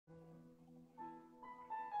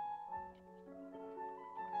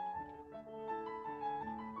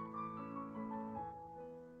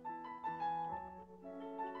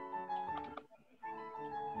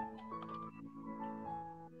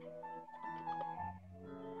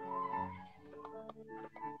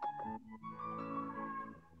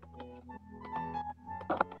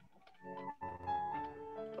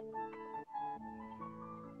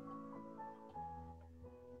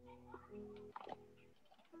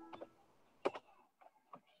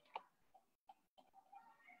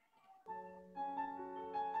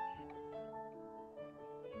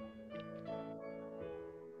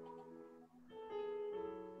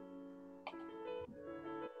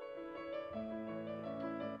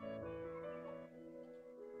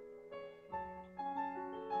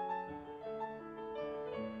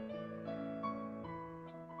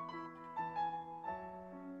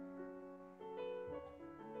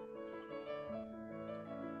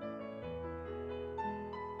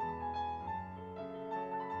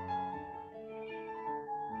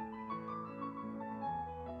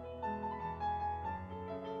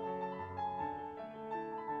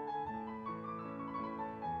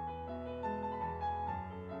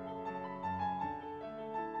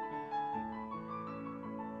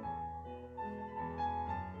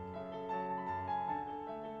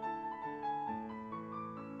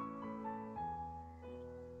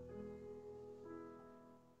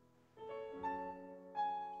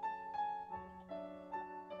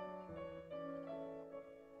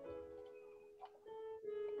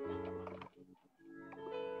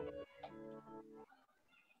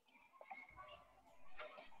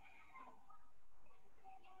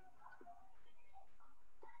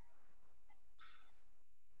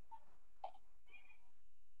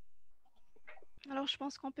Alors, je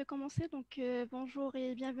pense qu'on peut commencer. Donc, bonjour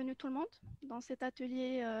et bienvenue tout le monde dans cet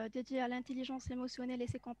atelier dédié à l'intelligence émotionnelle et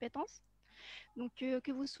ses compétences. Donc,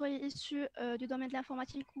 que vous soyez issu du domaine de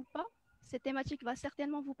l'informatique ou pas, cette thématique va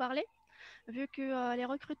certainement vous parler, vu que les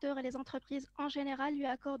recruteurs et les entreprises en général lui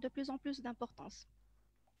accordent de plus en plus d'importance.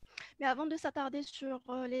 Mais avant de s'attarder sur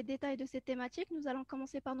les détails de cette thématique, nous allons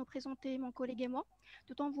commencer par nous présenter, mon collègue et moi,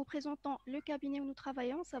 tout en vous présentant le cabinet où nous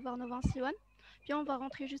travaillons, à savoir Novancy One. Puis on va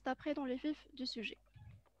rentrer juste après dans le vif du sujet.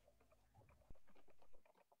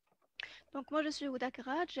 Donc moi, je suis Houda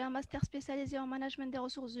KAGHAT, j'ai un master spécialisé en management des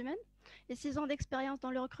ressources humaines et 6 ans d'expérience dans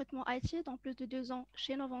le recrutement IT, dont plus de 2 ans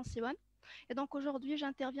chez Novancy One. Et donc aujourd'hui,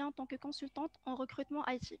 j'interviens en tant que consultante en recrutement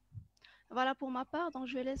IT. Voilà pour ma part, donc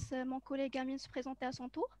je laisse mon collègue Amine se présenter à son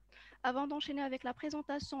tour, avant d'enchaîner avec la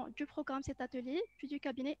présentation du programme cet atelier, puis du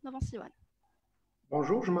cabinet Novancy One.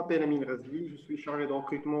 Bonjour, je m'appelle Amine RHAZLI, je suis chargé de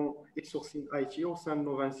recrutement et de sourcing IT au sein de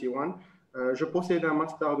Novancy One. Je possède un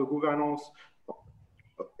master de gouvernance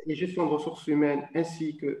et gestion de ressources humaines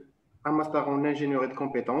ainsi qu'un master en ingénierie de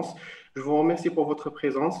compétences. Je vous remercie pour votre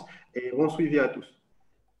présence et bon suivi à tous.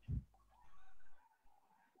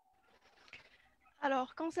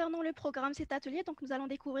 Alors, concernant le programme cet atelier, donc nous allons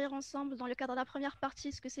découvrir ensemble dans le cadre de la première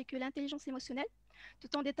partie ce que c'est que l'intelligence émotionnelle,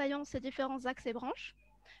 tout en détaillant ses différents axes et branches.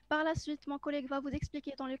 Par la suite, mon collègue va vous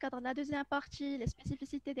expliquer dans le cadre de la deuxième partie les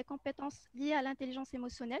spécificités des compétences liées à l'intelligence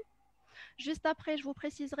émotionnelle. Juste après, je vous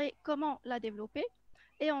préciserai comment la développer.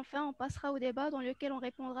 Et enfin, on passera au débat dans lequel on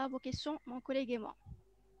répondra à vos questions, mon collègue et moi.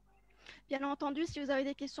 Bien entendu, si vous avez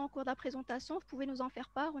des questions au cours de la présentation, vous pouvez nous en faire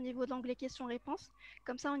part au niveau de l'onglet questions-réponses.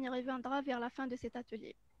 Comme ça, on y reviendra vers la fin de cet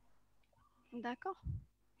atelier. D'accord ?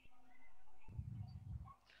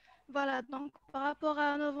 Voilà, donc par rapport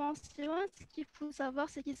à Novancy One, ce qu'il faut savoir,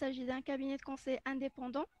 c'est qu'il s'agit d'un cabinet de conseil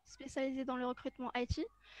indépendant spécialisé dans le recrutement IT,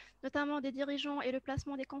 notamment des dirigeants et le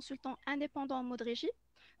placement des consultants indépendants en mode régie.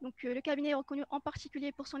 Donc, le cabinet est reconnu en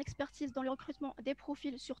particulier pour son expertise dans le recrutement des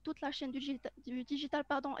profils sur toute la chaîne du digital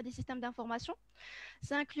et des systèmes d'information.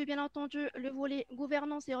 Ça inclut bien entendu le volet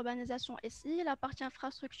gouvernance et urbanisation SI, la partie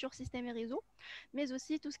infrastructure, système et réseau, mais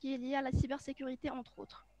aussi tout ce qui est lié à la cybersécurité, entre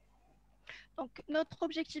autres. Donc, notre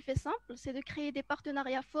objectif est simple, c'est de créer des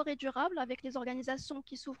partenariats forts et durables avec les organisations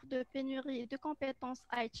qui souffrent de pénurie de compétences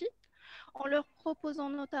IT, en leur proposant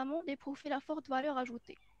notamment des profils à forte valeur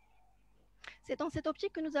ajoutée. C'est dans cette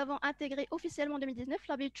optique que nous avons intégré officiellement en 2019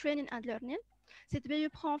 la BU Training and Learning. Cette BU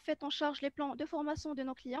prend en fait en charge les plans de formation de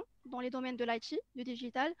nos clients dans les domaines de l'IT, du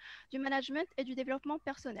digital, du management et du développement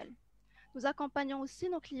personnel. Nous accompagnons aussi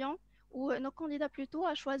nos clients ou nos candidats plutôt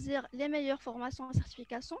à choisir les meilleures formations et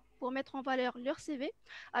certifications pour mettre en valeur leur CV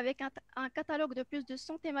avec un catalogue de plus de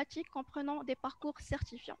 100 thématiques comprenant des parcours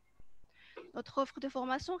certifiants. Notre offre de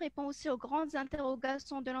formation répond aussi aux grandes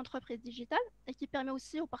interrogations de l'entreprise digitale et qui permet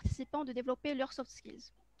aussi aux participants de développer leurs soft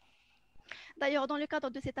skills. D'ailleurs, dans le cadre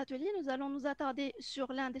de cet atelier, nous allons nous attarder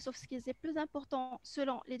sur l'un des soft skills les plus importants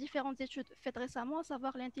selon les différentes études faites récemment, à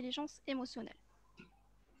savoir l'intelligence émotionnelle.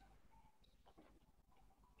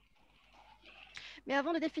 Mais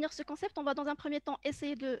avant de définir ce concept, on va dans un premier temps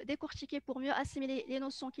essayer de décortiquer pour mieux assimiler les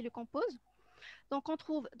notions qui le composent. Donc, on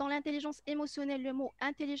trouve dans l'intelligence émotionnelle le mot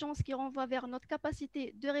intelligence qui renvoie vers notre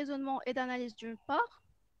capacité de raisonnement et d'analyse d'une part.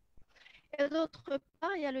 Et d'autre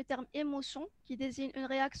part, il y a le terme émotion qui désigne une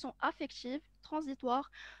réaction affective,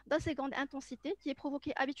 transitoire, d'assez grande intensité qui est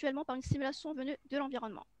provoquée habituellement par une stimulation venue de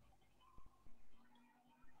l'environnement.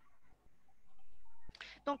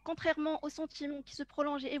 Donc, contrairement aux sentiments qui se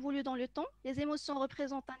prolongent et évoluent dans le temps, les émotions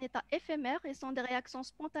représentent un état éphémère et sont des réactions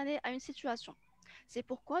spontanées à une situation. C'est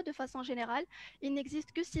pourquoi, de façon générale, il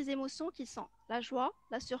n'existe que 6 émotions qui sont la joie,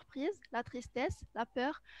 la surprise, la tristesse, la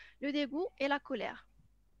peur, le dégoût et la colère.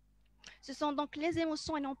 Ce sont donc les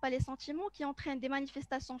émotions et non pas les sentiments qui entraînent des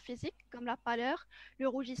manifestations physiques comme la pâleur, le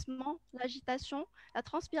rougissement, l'agitation, la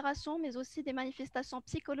transpiration, mais aussi des manifestations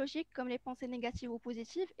psychologiques comme les pensées négatives ou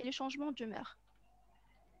positives et les changements d'humeur.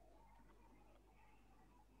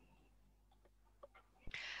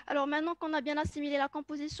 Alors maintenant qu'on a bien assimilé la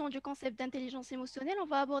composition du concept d'intelligence émotionnelle, on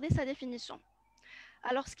va aborder sa définition.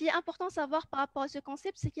 Alors ce qui est important à savoir par rapport à ce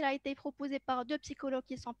concept, c'est qu'il a été proposé par 2 psychologues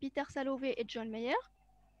qui sont Peter Salovey et John Mayer.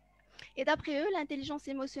 Et d'après eux, l'intelligence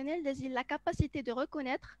émotionnelle désigne la capacité de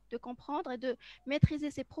reconnaître, de comprendre et de maîtriser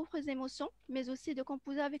ses propres émotions, mais aussi de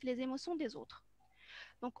composer avec les émotions des autres.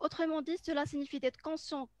 Donc, autrement dit, cela signifie d'être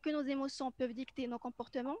conscient que nos émotions peuvent dicter nos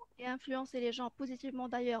comportements et influencer les gens positivement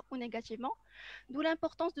d'ailleurs ou négativement, d'où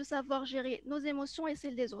l'importance de savoir gérer nos émotions et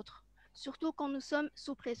celles des autres, surtout quand nous sommes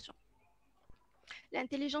sous pression.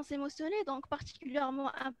 L'intelligence émotionnelle est donc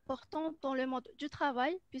particulièrement importante dans le monde du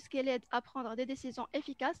travail puisqu'elle aide à prendre des décisions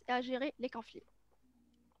efficaces et à gérer les conflits.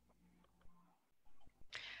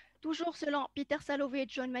 Toujours selon Peter Salovey et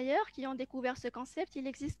John Mayer, qui ont découvert ce concept, il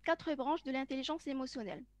existe 4 branches de l'intelligence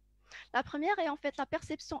émotionnelle. La première est en fait la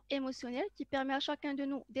perception émotionnelle qui permet à chacun de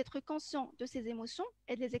nous d'être conscient de ses émotions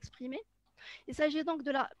et de les exprimer. Il s'agit donc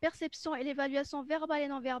de la perception et l'évaluation verbale et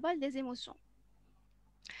non verbale des émotions.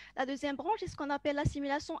 La deuxième branche est ce qu'on appelle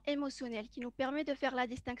l'assimilation émotionnelle qui nous permet de faire la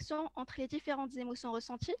distinction entre les différentes émotions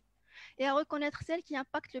ressenties et à reconnaître celles qui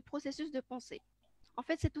impactent le processus de pensée. En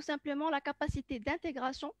fait, c'est tout simplement la capacité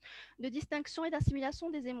d'intégration, de distinction et d'assimilation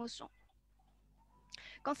des émotions.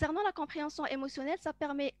 Concernant la compréhension émotionnelle, ça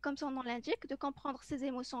permet, comme son nom l'indique, de comprendre ces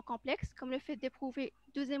émotions complexes, comme le fait d'éprouver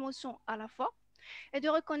 2 émotions à la fois, et de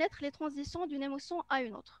reconnaître les transitions d'une émotion à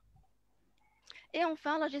une autre. Et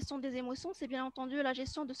enfin, la gestion des émotions, c'est bien entendu la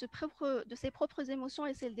gestion de ses propres émotions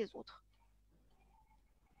et celles des autres.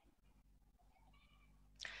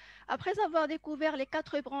 Après avoir découvert les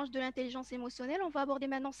 4 branches de l'intelligence émotionnelle, on va aborder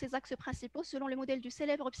maintenant ses axes principaux selon le modèle du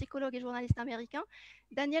célèbre psychologue et journaliste américain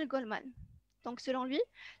Daniel Goleman. Donc selon lui,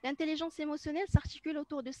 l'intelligence émotionnelle s'articule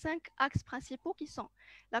autour de 5 axes principaux qui sont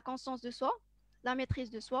la conscience de soi, la maîtrise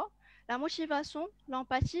de soi, la motivation,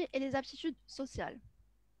 l'empathie et les aptitudes sociales.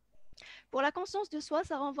 Pour la conscience de soi,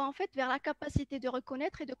 ça renvoie en fait vers la capacité de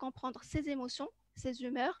reconnaître et de comprendre ses émotions, ses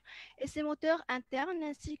humeurs et ses moteurs internes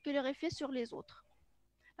ainsi que leur effet sur les autres.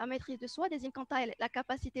 La maîtrise de soi désigne quant à elle la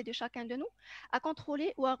capacité de chacun de nous à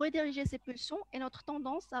contrôler ou à rediriger ses pulsions et notre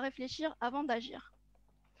tendance à réfléchir avant d'agir.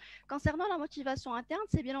 Concernant la motivation interne,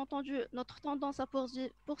 c'est bien entendu notre tendance à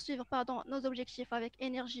poursuivre nos objectifs avec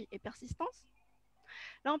énergie et persistance.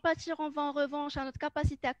 L'empathie renvoie en revanche à notre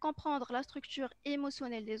capacité à comprendre la structure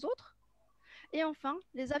émotionnelle des autres. Et enfin,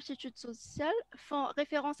 les aptitudes sociales font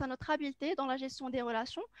référence à notre habileté dans la gestion des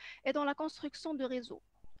relations et dans la construction de réseaux,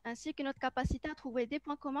 ainsi que notre capacité à trouver des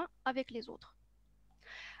points communs avec les autres.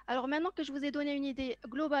 Alors maintenant que je vous ai donné une idée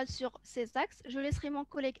globale sur ces axes, je laisserai mon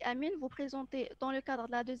collègue Amine vous présenter dans le cadre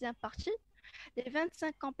de la deuxième partie les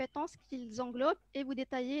 25 compétences qu'ils englobent et vous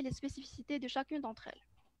détailler les spécificités de chacune d'entre elles.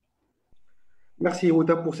 Merci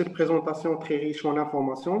Ouda pour cette présentation très riche en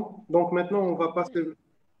informations. Donc maintenant, on va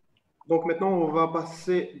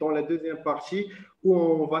passer dans la deuxième partie où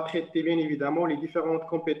on va traiter bien évidemment les différentes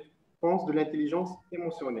compétences de l'intelligence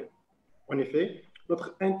émotionnelle. En effet,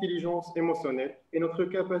 notre intelligence émotionnelle est notre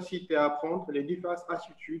capacité à apprendre les diverses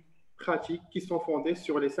attitudes pratiques qui sont fondées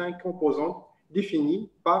sur les 5 composantes définies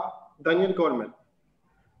par Daniel Goleman.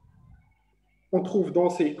 On trouve dans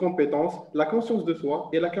ces compétences la conscience de soi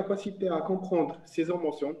et la capacité à comprendre ses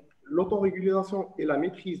émotions, l'autorégulation et la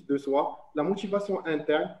maîtrise de soi, la motivation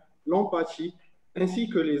interne, l'empathie, ainsi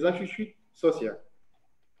que les attitudes sociales.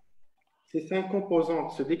 Ces 5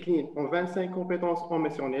 composantes se déclinent en 25 compétences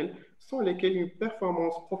émotionnelles, sans lesquelles une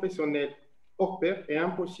performance professionnelle hors pair est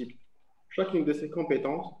impossible. Chacune de ces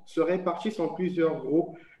compétences se répartit en plusieurs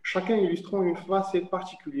groupes, chacun illustrant une facette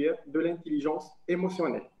particulière de l'intelligence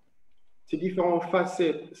émotionnelle. Ces différentes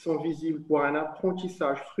facettes sont visibles pour un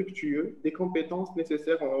apprentissage fructueux des compétences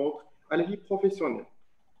nécessaires en outre à la vie professionnelle.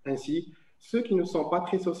 Ainsi, ceux qui ne sont pas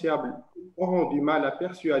très sociables auront du mal à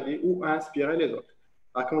persuader ou à inspirer les autres,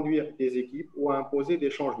 à conduire des équipes ou à imposer des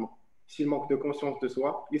changements. S'ils manquent de conscience de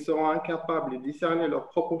soi, ils seront incapables de discerner leurs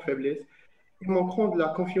propres faiblesses et manqueront de la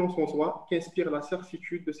confiance en soi qui inspire la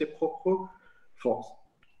certitude de ses propres forces.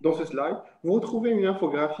 Dans ce slide, vous retrouvez une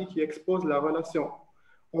infographie qui expose la relation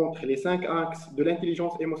entre les 5 axes de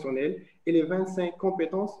l'intelligence émotionnelle et les 25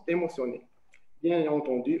 compétences émotionnelles. Bien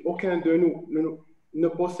entendu, aucun de nous ne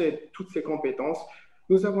possède toutes ces compétences.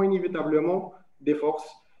 Nous avons inévitablement des forces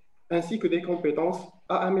ainsi que des compétences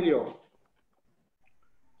à améliorer.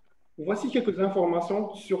 Voici quelques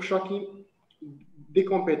informations sur chacune des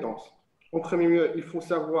compétences. En premier lieu, il faut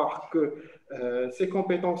savoir que ces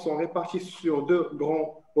compétences sont réparties sur 2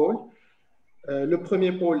 grands pôles. Le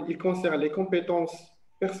premier pôle, il concerne les compétences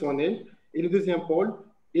personnelles et le deuxième pôle,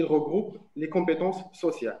 il regroupe les compétences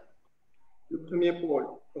sociales. Le premier pôle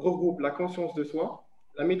regroupe la conscience de soi,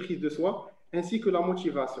 la maîtrise de soi, ainsi que la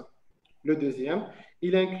motivation. Le deuxième,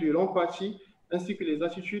 il inclut l'empathie ainsi que les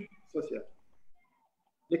attitudes sociales.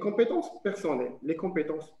 Les compétences personnelles. Les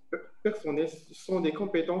compétences personnelles sont des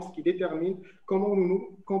compétences qui déterminent comment nous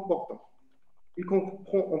nous comportons. Il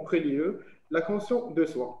comprend en premier lieu la conscience de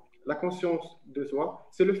soi. La conscience de soi,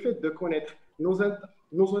 c'est le fait de connaître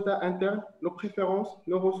nos états internes, nos préférences,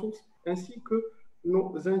 nos ressources, ainsi que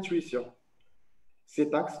nos intuitions.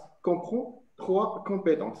 Cet axe comprend 3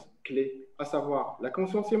 compétences clés, à savoir la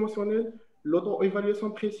conscience émotionnelle,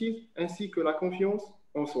 l'auto-évaluation précise, ainsi que la confiance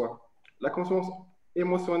en soi. La conscience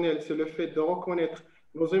émotionnelle, c'est le fait de reconnaître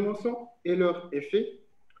nos émotions et leurs effets.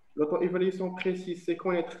 L'auto-évaluation précise, c'est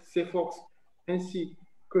connaître ses forces ainsi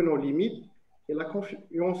que nos limites. Et la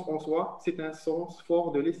confiance en soi, c'est un sens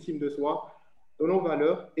fort de l'estime de soi, de nos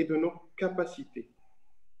valeurs et de nos capacités.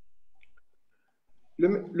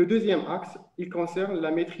 Le deuxième axe, il concerne la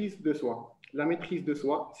maîtrise de soi. La maîtrise de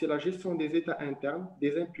soi, c'est la gestion des états internes,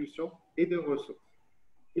 des impulsions et des ressources.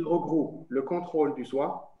 Il regroupe le contrôle du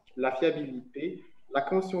soi, la fiabilité, la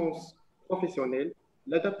conscience professionnelle,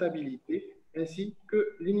 l'adaptabilité ainsi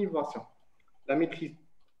que l'innovation. La maîtrise,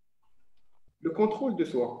 le contrôle de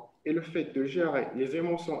soi est le fait de gérer les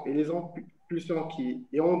émotions et les impulsions qui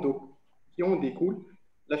en découlent.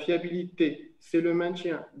 La fiabilité, c'est le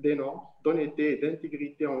maintien des normes, d'honnêteté et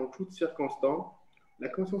d'intégrité en toutes circonstances. La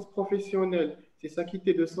conscience professionnelle, c'est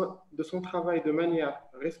s'acquitter de son travail de manière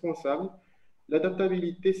responsable.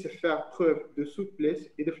 L'adaptabilité, c'est faire preuve de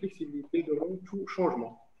souplesse et de flexibilité devant tout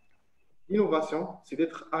changement. L'innovation, c'est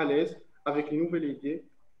d'être à l'aise avec les nouvelles idées,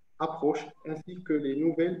 approches ainsi que les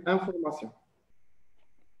nouvelles informations.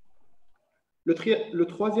 Le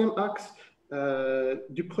troisième axe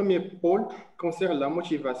du premier pôle concerne la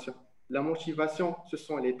motivation. La motivation, ce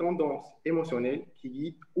sont les tendances émotionnelles qui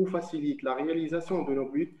guident ou facilitent la réalisation de nos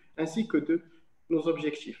buts ainsi que de nos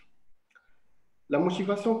objectifs. La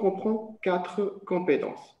motivation comprend 4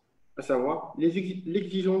 compétences, à savoir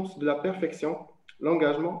l'exigence de la perfection,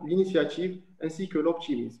 l'engagement, l'initiative ainsi que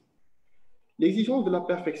l'optimisme. L'exigence de la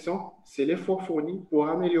perfection, c'est l'effort fourni pour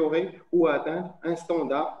améliorer ou atteindre un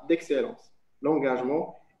standard d'excellence.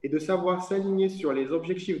 L'engagement est de savoir s'aligner sur les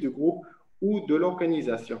objectifs du groupe ou de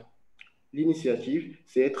l'organisation. L'initiative,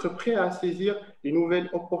 c'est être prêt à saisir les nouvelles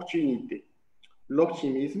opportunités.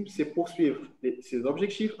 L'optimisme, c'est poursuivre ses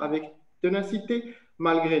objectifs avec ténacité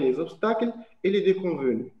malgré les obstacles et les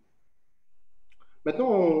déconvenus.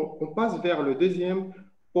 Maintenant, on passe vers le deuxième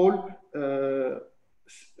pôle,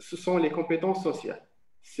 ce sont les compétences sociales.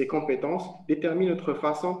 Ces compétences déterminent notre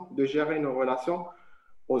façon de gérer nos relations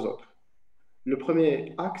aux autres. Le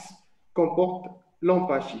premier axe comporte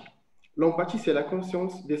l'empathie. L'empathie, c'est la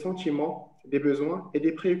conscience des sentiments, des besoins et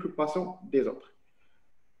des préoccupations des autres.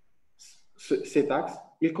 Cet axe,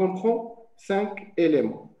 il comprend 5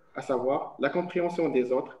 éléments, à savoir la compréhension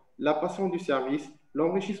des autres, la passion du service,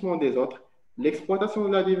 l'enrichissement des autres, l'exploitation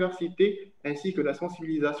de la diversité ainsi que la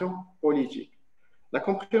sensibilisation politique. La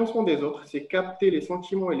compréhension des autres, c'est capter les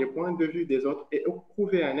sentiments et les points de vue des autres et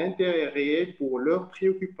éprouver un intérêt réel pour leurs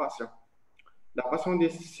préoccupations. La passion des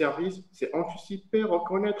services, c'est anticiper,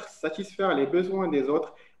 reconnaître, satisfaire les besoins des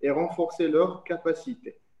autres et renforcer leurs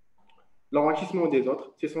capacités. L'enrichissement des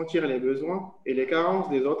autres, c'est sentir les besoins et les carences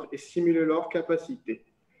des autres et stimuler leurs capacités.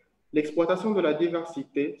 L'exploitation de la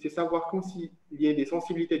diversité, c'est savoir concilier des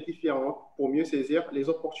sensibilités différentes pour mieux saisir les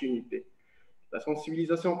opportunités. La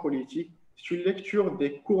sensibilisation politique, c'est une lecture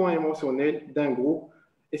des courants émotionnels d'un groupe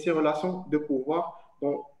et ses relations de pouvoir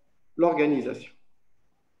dans l'organisation.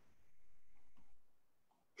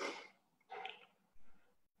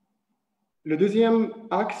 Le deuxième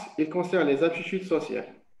axe, il concerne les aptitudes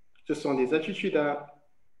sociales. Ce sont des attitudes à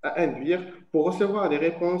induire pour recevoir des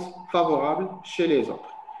réponses favorables chez les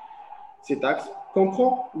autres. Cet axe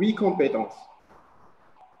comprend 8 compétences.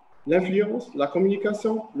 L'influence, la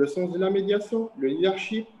communication, le sens de la médiation, le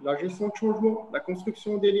leadership, la gestion de changement, la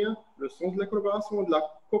construction des liens, le sens de la collaboration, de la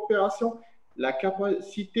coopération, la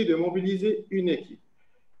capacité de mobiliser une équipe.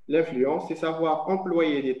 L'influence, c'est savoir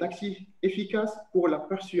employer des tactiques efficaces pour la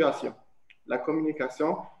persuasion. La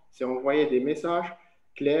communication, c'est envoyer des messages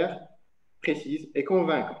clairs, précis et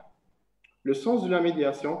convaincants. Le sens de la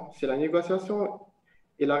médiation, c'est la négociation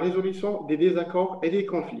et la résolution des désaccords et des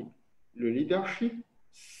conflits. Le leadership,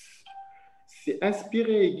 c'est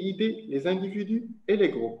inspirer et guider les individus et les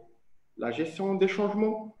groupes. La gestion des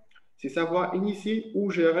changements, c'est savoir initier ou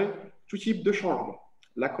gérer tout type de changement.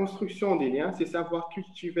 La construction des liens, c'est savoir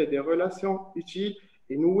cultiver des relations utiles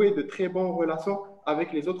et nouer de très bonnes relations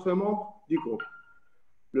avec les autres membres du groupe.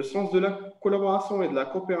 Le sens de la collaboration et de la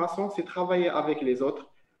coopération, c'est travailler avec les autres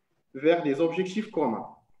vers des objectifs communs.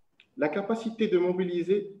 La capacité de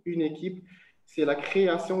mobiliser une équipe, c'est la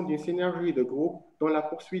création d'une synergie de groupe dans la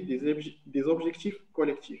poursuite des objectifs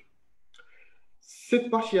collectifs. Cette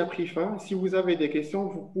partie a pris fin. Si vous avez des questions,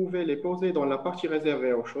 vous pouvez les poser dans la partie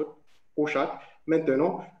réservée au chat.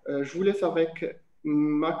 Maintenant, je vous laisse avec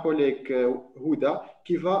ma collègue Houda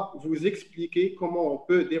qui va vous expliquer comment on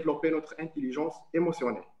peut développer notre intelligence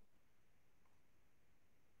émotionnelle.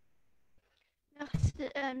 Merci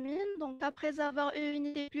Amine. Donc, après avoir eu une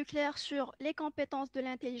idée plus claire sur les compétences de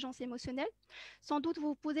l'intelligence émotionnelle, sans doute vous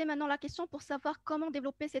vous posez maintenant la question pour savoir comment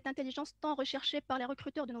développer cette intelligence tant recherchée par les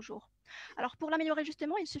recruteurs de nos jours. Alors, pour l'améliorer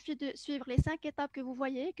justement, il suffit de suivre les 5 étapes que vous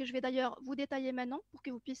voyez, que je vais d'ailleurs vous détailler maintenant pour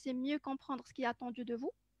que vous puissiez mieux comprendre ce qui est attendu de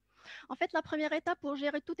vous. En fait, la première étape pour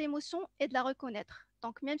gérer toute émotion est de la reconnaître.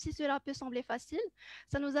 Donc, même si cela peut sembler facile,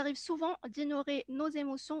 ça nous arrive souvent d'ignorer nos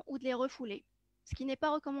émotions ou de les refouler, ce qui n'est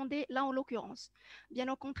pas recommandé là en l'occurrence. Bien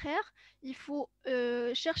au contraire, il faut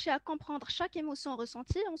chercher à comprendre chaque émotion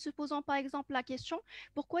ressentie en se posant par exemple la question: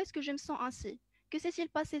 pourquoi est-ce que je me sens ainsi? Que s'est-il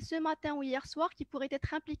passé ce matin ou hier soir qui pourrait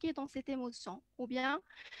être impliqué dans cette émotion? Ou bien,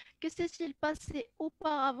 que s'est-il passé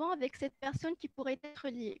auparavant avec cette personne qui pourrait être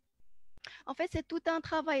liée? En fait, c'est tout un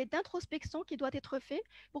travail d'introspection qui doit être fait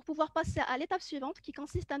pour pouvoir passer à l'étape suivante qui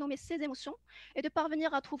consiste à nommer ses émotions et de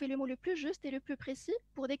parvenir à trouver le mot le plus juste et le plus précis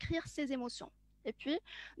pour décrire ses émotions. Et puis,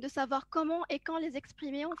 de savoir comment et quand les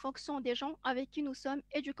exprimer en fonction des gens avec qui nous sommes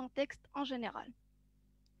et du contexte en général.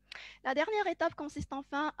 La dernière étape consiste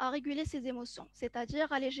enfin à réguler ses émotions,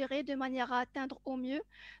 c'est-à-dire à les gérer de manière à atteindre au mieux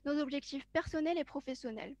nos objectifs personnels et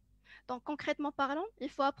professionnels. Donc concrètement parlant, il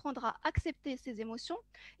faut apprendre à accepter ses émotions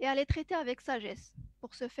et à les traiter avec sagesse.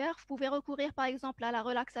 Pour ce faire, vous pouvez recourir par exemple à la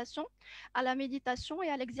relaxation, à la méditation et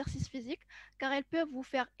à l'exercice physique, car elles peuvent vous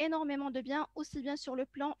faire énormément de bien, aussi bien sur le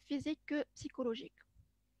plan physique que psychologique.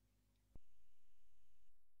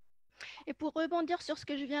 Et pour rebondir sur ce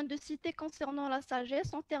que je viens de citer concernant la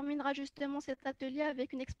sagesse, on terminera justement cet atelier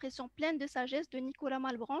avec une expression pleine de sagesse de Nicolas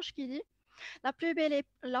Malebranche qui dit: la plus belle et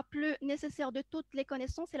la plus nécessaire de toutes les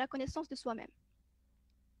connaissances est la connaissance de soi-même.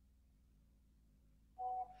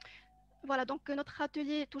 Voilà, donc notre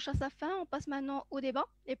atelier touche à sa fin. On passe maintenant au débat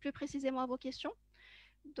et plus précisément à vos questions.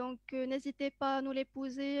 Donc n'hésitez pas à nous les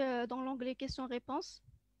poser dans l'onglet questions-réponses.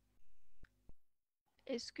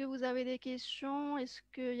 Est-ce que vous avez des questions? Est-ce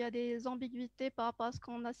qu'il y a des ambiguïtés par rapport à ce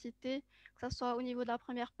qu'on a cité, que ce soit au niveau de la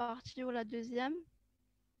première partie ou la deuxième?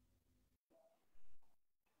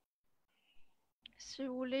 Si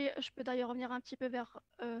vous voulez, je peux d'ailleurs revenir un petit peu vers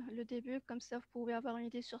le début, comme ça vous pouvez avoir une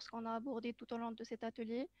idée sur ce qu'on a abordé tout au long de cet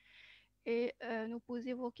atelier et nous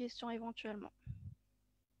poser vos questions éventuellement.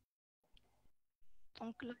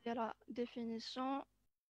 Donc là, il y a la définition.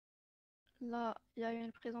 Là, il y a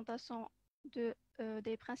une présentation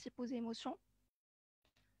des principaux émotions.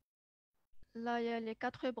 Là, il y a les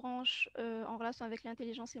 4 branches en relation avec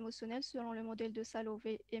l'intelligence émotionnelle selon le modèle de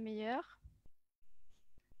Salovey et Meyer.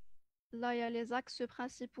 Là, il y a les axes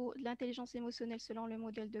principaux de l'intelligence émotionnelle selon le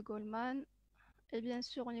modèle de Goldman. Et bien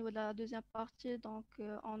sûr, au niveau de la deuxième partie, donc,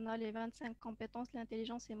 on a les 25 compétences de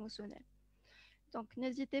l'intelligence émotionnelle. Donc,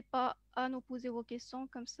 n'hésitez pas à nous poser vos questions,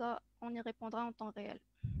 comme ça, on y répondra en temps réel.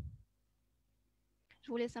 Je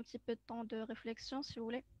vous laisse un petit peu de temps de réflexion, si vous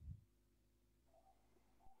voulez.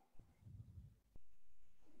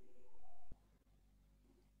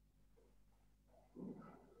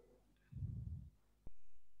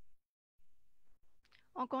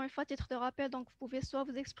 Encore une fois, à titre de rappel, donc vous pouvez soit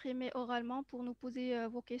vous exprimer oralement pour nous poser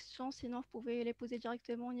vos questions, sinon vous pouvez les poser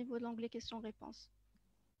directement au niveau de l'onglet questions-réponses.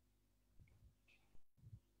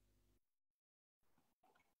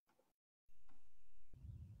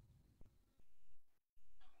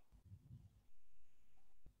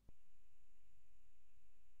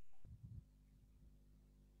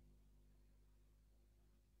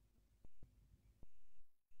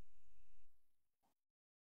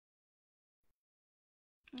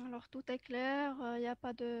 Alors tout est clair, il n'y a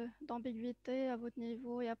pas d'ambiguïté à votre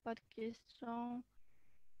niveau, il n'y a pas de questions,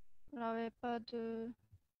 vous n'avez pas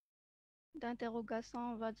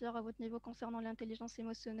d'interrogation, on va dire, à votre niveau concernant l'intelligence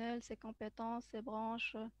émotionnelle, ses compétences, ses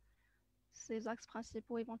branches, ses axes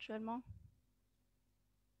principaux éventuellement.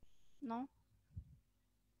 Non?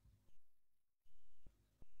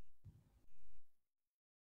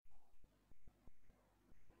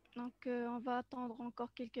 Donc on va attendre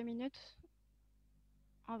encore quelques minutes.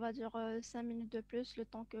 On va dire 5 minutes de plus, le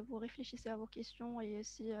temps que vous réfléchissez à vos questions et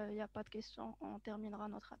s'il n'y a pas de questions, on terminera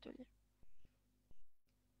notre atelier.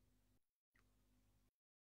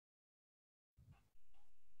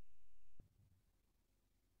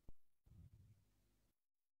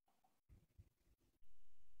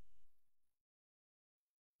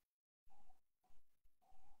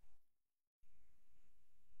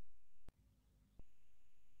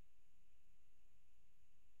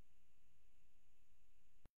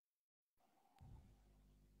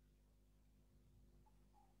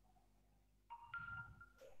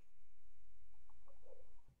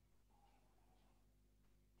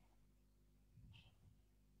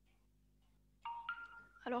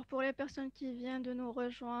 Alors pour les personnes qui viennent de nous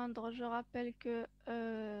rejoindre, je rappelle que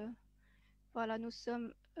Voilà, nous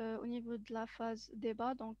sommes au niveau de la phase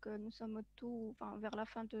débat, donc nous sommes enfin, vers la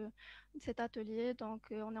fin de cet atelier. Donc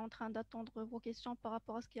on est en train d'attendre vos questions par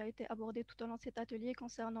rapport à ce qui a été abordé tout au long de cet atelier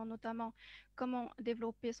concernant notamment comment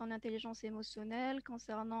développer son intelligence émotionnelle,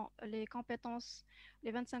 concernant les compétences,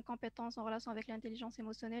 les 25 compétences en relation avec l'intelligence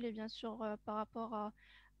émotionnelle et bien sûr par rapport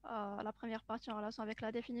à la première partie en relation avec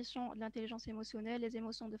la définition de l'intelligence émotionnelle, les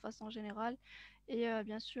émotions de façon générale et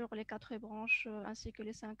bien sûr les quatre branches ainsi que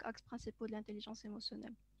les cinq axes principaux de l'intelligence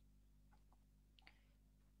émotionnelle.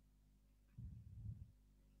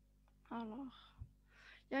 Alors,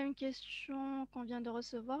 il y a une question qu'on vient de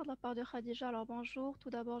recevoir de la part de Khadija. Alors bonjour, tout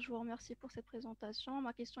d'abord je vous remercie pour cette présentation.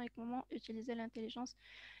 Ma question est comment utiliser l'intelligence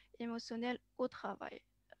émotionnelle au travail.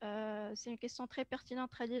 C'est une question très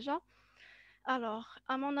pertinente Khadija. Alors,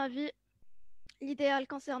 à mon avis, l'idéal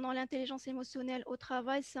concernant l'intelligence émotionnelle au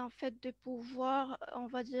travail, c'est en fait de pouvoir, on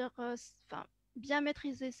va dire, enfin, bien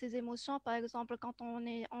maîtriser ses émotions. Par exemple, quand on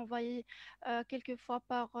est envahi quelquefois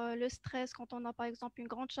par le stress, quand on a par exemple une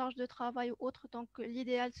grande charge de travail ou autre. Donc,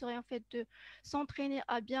 l'idéal serait en fait de s'entraîner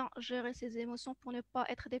à bien gérer ses émotions pour ne pas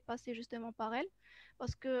être dépassé justement par elles.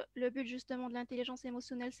 Parce que le but justement de l'intelligence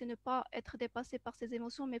émotionnelle, c'est ne pas être dépassé par ses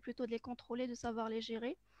émotions, mais plutôt de les contrôler, de savoir les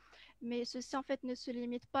gérer. Mais ceci en fait ne se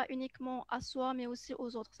limite pas uniquement à soi, mais aussi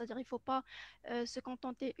aux autres. C'est-à-dire il ne faut pas se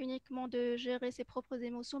contenter uniquement de gérer ses propres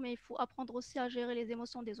émotions, mais il faut apprendre aussi à gérer les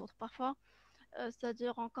émotions des autres. Parfois,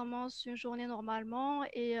 c'est-à-dire on commence une journée normalement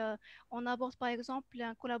et on aborde par exemple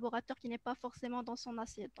un collaborateur qui n'est pas forcément dans son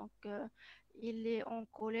assiette. Donc il est en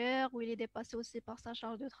colère ou il est dépassé aussi par sa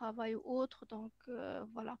charge de travail ou autre. Donc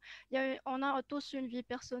voilà. On a tous une vie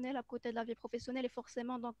personnelle à côté de la vie professionnelle et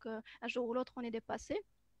forcément donc un jour ou l'autre on est dépassé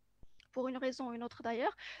pour une raison ou une autre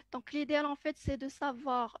d'ailleurs. Donc l'idéal en fait c'est de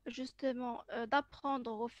savoir justement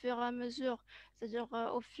d'apprendre au fur et à mesure, c'est-à-dire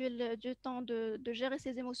au fil du temps de gérer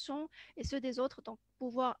ses émotions et ceux des autres, donc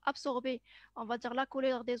pouvoir absorber, on va dire, la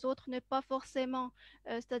colère des autres, ne pas forcément,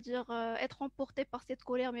 c'est-à-dire être emporté par cette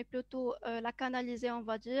colère, mais plutôt la canaliser, on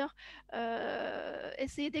va dire,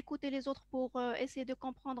 essayer d'écouter les autres pour essayer de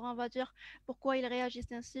comprendre, on va dire, pourquoi ils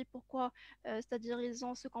réagissent ainsi, pourquoi, c'est-à-dire ils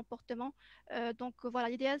ont ce comportement. Donc voilà,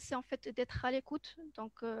 l'idéal c'est en fait d'être à l'écoute,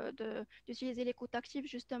 donc d'utiliser l'écoute active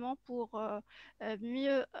justement pour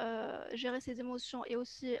mieux gérer ses émotions et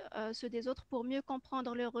aussi ceux des autres pour mieux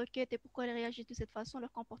comprendre leurs requêtes et pourquoi ils réagissent de cette façon,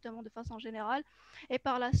 leur comportement de façon générale. Et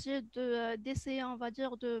par la suite d'essayer, on va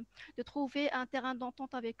dire, de trouver un terrain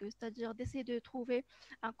d'entente avec eux, c'est-à-dire d'essayer de trouver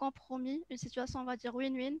un compromis, une situation, on va dire,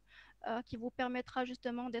 win-win, qui vous permettra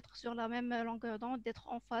justement d'être sur la même longueur d'onde, d'être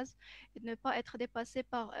en phase et de ne pas être dépassé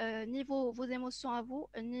par ni vos émotions à vous,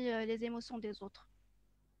 ni les émotions des autres.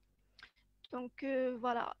 Donc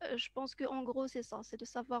voilà, je pense qu'en gros c'est ça, c'est de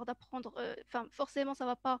savoir d'apprendre, enfin forcément ça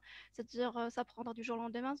va pas, c'est-à-dire ça prendra du jour au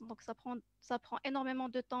lendemain, donc ça prend énormément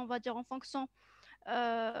de temps, on va dire en fonction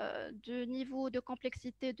du niveau de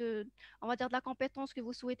complexité on va dire de la compétence que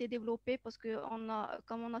vous souhaitez développer, parce que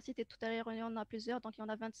comme on a cité tout à l'heure, il y en a plusieurs, donc il y en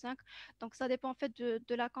a 25, donc ça dépend en fait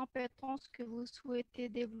de la compétence que vous souhaitez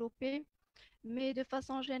développer. Mais de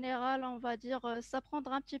façon générale, on va dire, ça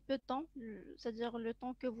prendra un petit peu de temps, c'est-à-dire le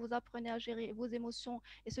temps que vous apprenez à gérer vos émotions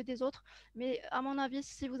et ceux des autres. Mais à mon avis,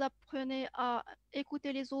 si vous apprenez à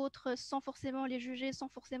écouter les autres sans forcément les juger, sans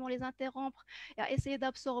forcément les interrompre, et à essayer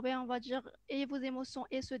d'absorber, on va dire, et vos émotions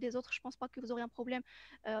et ceux des autres, je ne pense pas que vous aurez un problème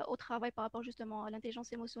au travail par rapport justement à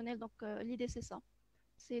l'intelligence émotionnelle. Donc l'idée, c'est ça,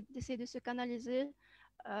 c'est d'essayer de se canaliser,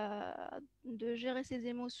 euh, de gérer ses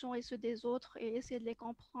émotions et ceux des autres et essayer de les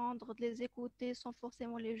comprendre, de les écouter sans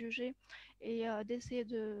forcément les juger et d'essayer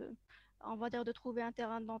on va dire, de trouver un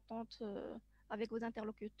terrain d'entente avec vos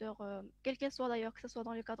interlocuteurs, quel qu'elle soit d'ailleurs, que ce soit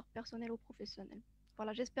dans le cadre personnel ou professionnel.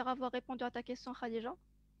 Voilà, j'espère avoir répondu à ta question, Khadija.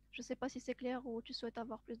 Je ne sais pas si c'est clair ou tu souhaites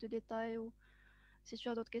avoir plus de détails ou si tu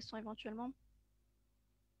as d'autres questions éventuellement.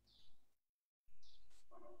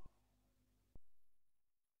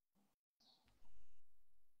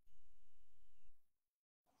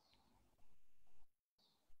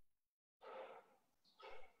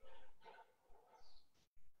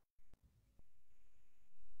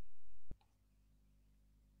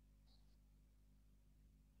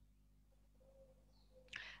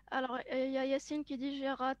 Alors, il y a Yacine qui dit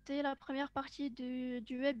j'ai raté la première partie du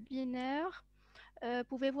webinaire.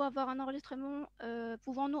 Pouvez-vous avoir un enregistrement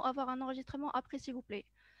pouvons-nous avoir un enregistrement après, s'il vous plaît?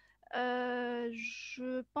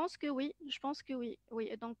 Je pense que oui, je pense que oui. Oui,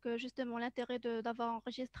 et donc justement, l'intérêt d'avoir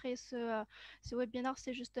enregistré ce webinaire,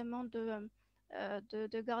 c'est justement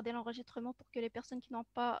de garder l'enregistrement pour que les personnes qui n'ont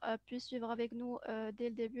pas pu suivre avec nous dès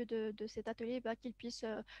le début de cet atelier, bah, qu'ils puissent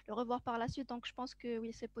le revoir par la suite. Donc, je pense que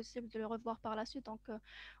oui, c'est possible de le revoir par la suite. Donc,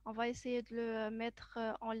 on va essayer de le mettre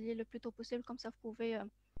en ligne le plus tôt possible. Comme ça, vous pouvez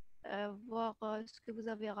voir ce que vous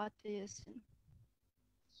avez raté.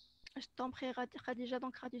 Je t'en prie, Khadija.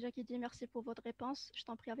 Donc, Khadija qui dit merci pour votre réponse. Je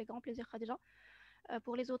t'en prie avec grand plaisir, Khadija.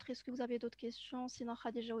 Pour les autres, est-ce que vous avez d'autres questions? Sinon,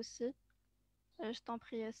 Khadija aussi. Je t'en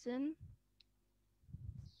prie, Yassine.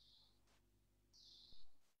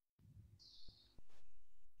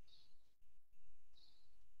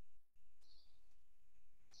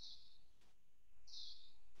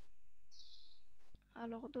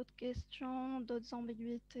 Alors, d'autres questions, d'autres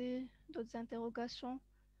ambiguïtés, d'autres interrogations?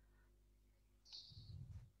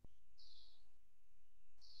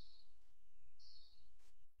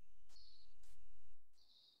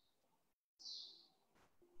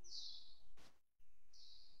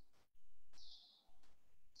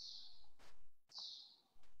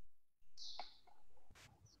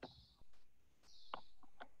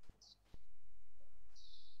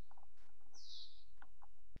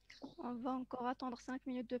 On va encore attendre 5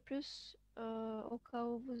 minutes de plus au cas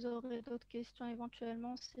où vous aurez d'autres questions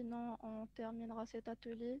éventuellement. Sinon, on terminera cet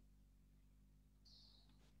atelier.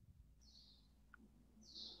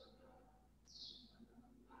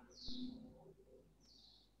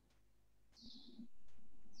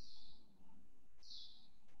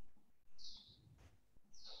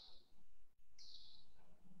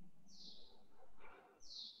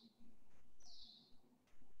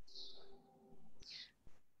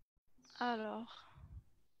 Alors,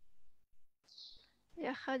 il y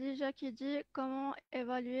a Khadija qui dit comment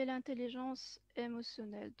évaluer l'intelligence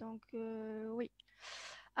émotionnelle. Donc, oui.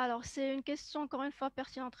 Alors, c'est une question encore une fois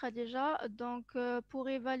pertinente Khadija. Donc, pour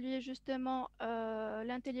évaluer justement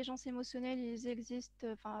l'intelligence émotionnelle,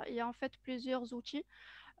 il y a en fait plusieurs outils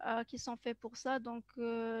qui sont faits pour ça. Donc,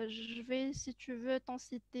 je vais, si tu veux, t'en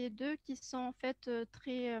citer deux qui sont en fait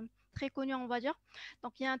très connus, on va dire.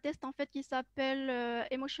 Donc, il y a un test en fait qui s'appelle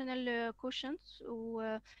Emotional Quotient ou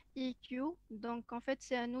EQ. Donc, en fait,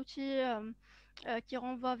 c'est un outil qui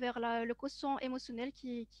renvoie vers le quotient émotionnel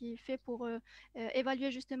qui est fait pour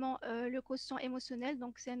évaluer justement le quotient émotionnel.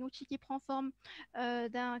 Donc, c'est un outil qui prend forme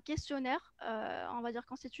d'un questionnaire, on va dire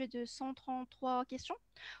constitué de 133 questions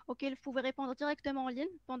auxquelles vous pouvez répondre directement en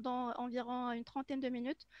ligne pendant environ une trentaine de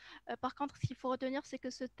minutes. Par contre, ce qu'il faut retenir, c'est que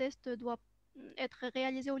ce test doit être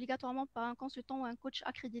réalisé obligatoirement par un consultant ou un coach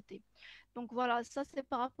accrédité. Donc voilà, ça c'est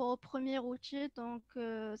par rapport au premier outil, donc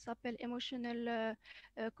ça s'appelle Emotional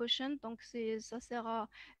Quotient. Donc ça sert à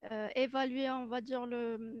évaluer, on va dire,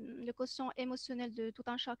 le quotient émotionnel de tout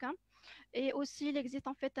un chacun. Et aussi, il existe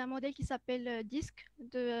en fait un modèle qui s'appelle DISC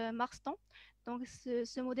de Marston. Donc,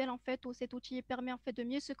 ce modèle en fait, ou cet outil permet en fait de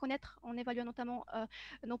mieux se connaître en évaluant notamment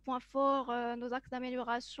nos points forts, nos axes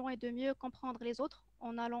d'amélioration et de mieux comprendre les autres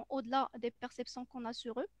en allant au-delà des perceptions qu'on a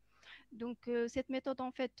sur eux. Donc, cette méthode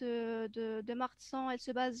en fait de Marsan, elle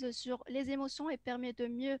se base sur les émotions et permet de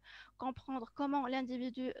mieux comprendre comment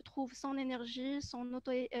l'individu trouve son énergie, son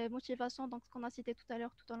auto-motivation, donc ce qu'on a cité tout à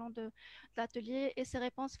l'heure tout au long de l'atelier, et ses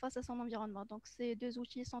réponses face à son environnement. Donc, ces deux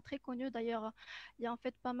outils sont très connus. D'ailleurs, il y a en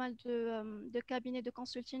fait pas mal de cabinets de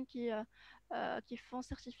consulting qui font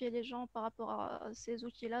certifier les gens par rapport à ces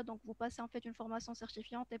outils-là. Donc, vous passez en fait une formation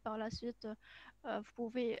certifiante et par la suite, vous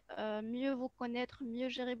pouvez mieux vous connaître, mieux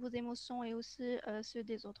gérer vos émotions et aussi ceux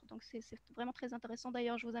des autres. Donc, c'est vraiment très intéressant.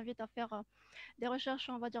 D'ailleurs, je vous invite à faire des recherches,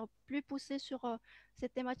 on va dire, plus poussées sur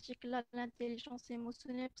cette thématique-là, l'intelligence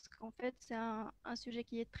émotionnelle, parce qu'en fait, c'est un sujet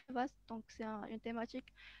qui est très vaste. Donc, c'est une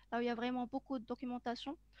thématique là où il y a vraiment beaucoup de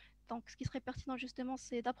documentation. Donc, ce qui serait pertinent justement,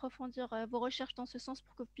 c'est d'approfondir vos recherches dans ce sens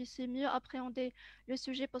pour que vous puissiez mieux appréhender le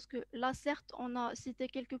sujet. Parce que là, certes, on a cité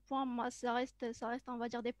quelques points, mais ça reste, on va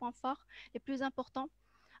dire, des points phares les plus importants.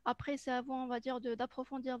 Après, c'est à vous, on va dire,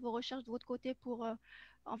 d'approfondir vos recherches de votre côté pour,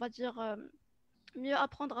 on va dire, mieux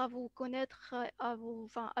apprendre à vous connaître,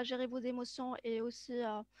 enfin, à gérer vos émotions et aussi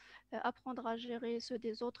à apprendre à gérer ceux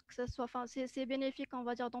des autres. Que ça soit, enfin, c'est bénéfique, on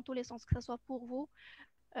va dire, dans tous les sens, que ce soit pour vous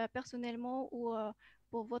personnellement ou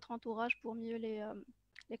pour votre entourage, pour mieux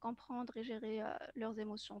les comprendre et gérer leurs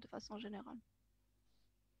émotions de façon générale.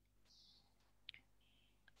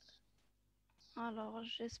 Alors,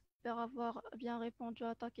 j'espère avoir bien répondu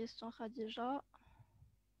à ta question, Khadija.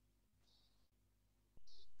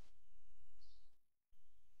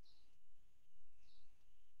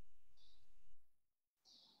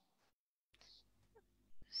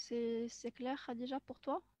 C'est clair, Khadija, pour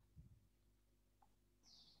toi?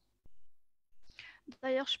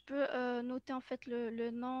 D'ailleurs, je peux noter en fait le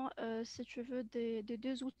nom, si tu veux, des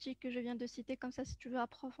deux outils que je viens de citer. Comme ça, si tu veux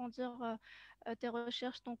approfondir tes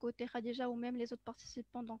recherches, ton côté Khadija ou même les autres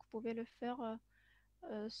participants, donc vous pouvez le faire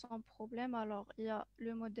sans problème. Alors, il y a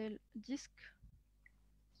le modèle disque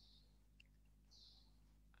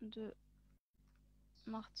de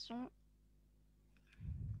Martion.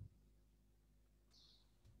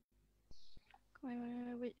 Oui, oui,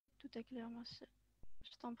 oui, oui, tout est clair, merci.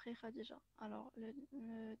 Je t'en prie, Khadija. Alors, le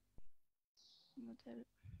modèle.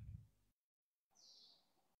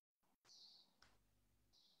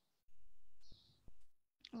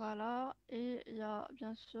 Voilà, et il y a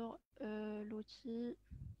bien sûr l'outil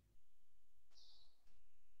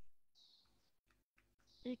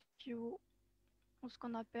EQ, ou ce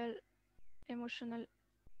qu'on appelle Emotional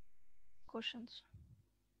Quotient.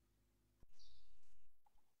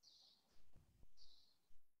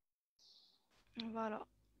 Voilà,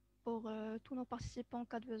 pour tous nos participants en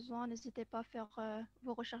cas de besoin, n'hésitez pas à faire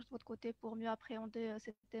vos recherches de votre côté pour mieux appréhender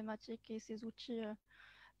cette thématique et ces outils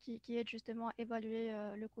qui aident justement à évaluer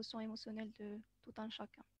le quotient émotionnel de tout un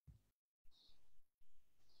chacun.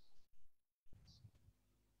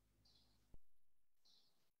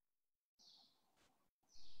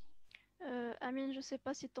 Amine, je ne sais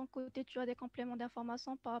pas si de ton côté tu as des compléments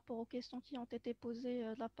d'information par rapport aux questions qui ont été posées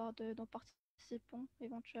de la part de nos participants.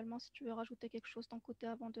 Éventuellement, si tu veux rajouter quelque chose de ton côté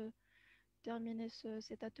avant de terminer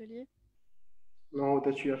cet atelier. Non,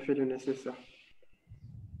 tu as fait le nécessaire.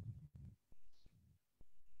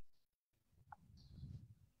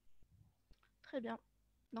 Très bien.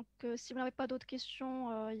 Donc, si vous n'avez pas d'autres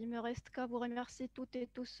questions, il me reste qu'à vous remercier toutes et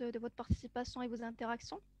tous de votre participation et vos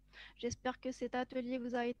interactions. J'espère que cet atelier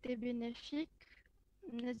vous a été bénéfique.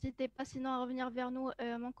 N'hésitez pas sinon à revenir vers nous,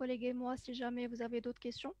 mon collègue et moi, si jamais vous avez d'autres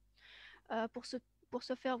questions. Euh, pour, ce, pour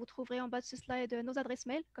ce faire, vous trouverez en bas de ce slide nos adresses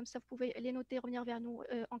mail. Comme ça, vous pouvez les noter et revenir vers nous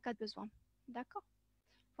en cas de besoin. D'accord?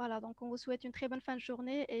 Voilà, donc on vous souhaite une très bonne fin de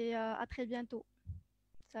journée et à très bientôt.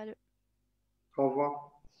 Salut. Au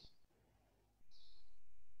revoir.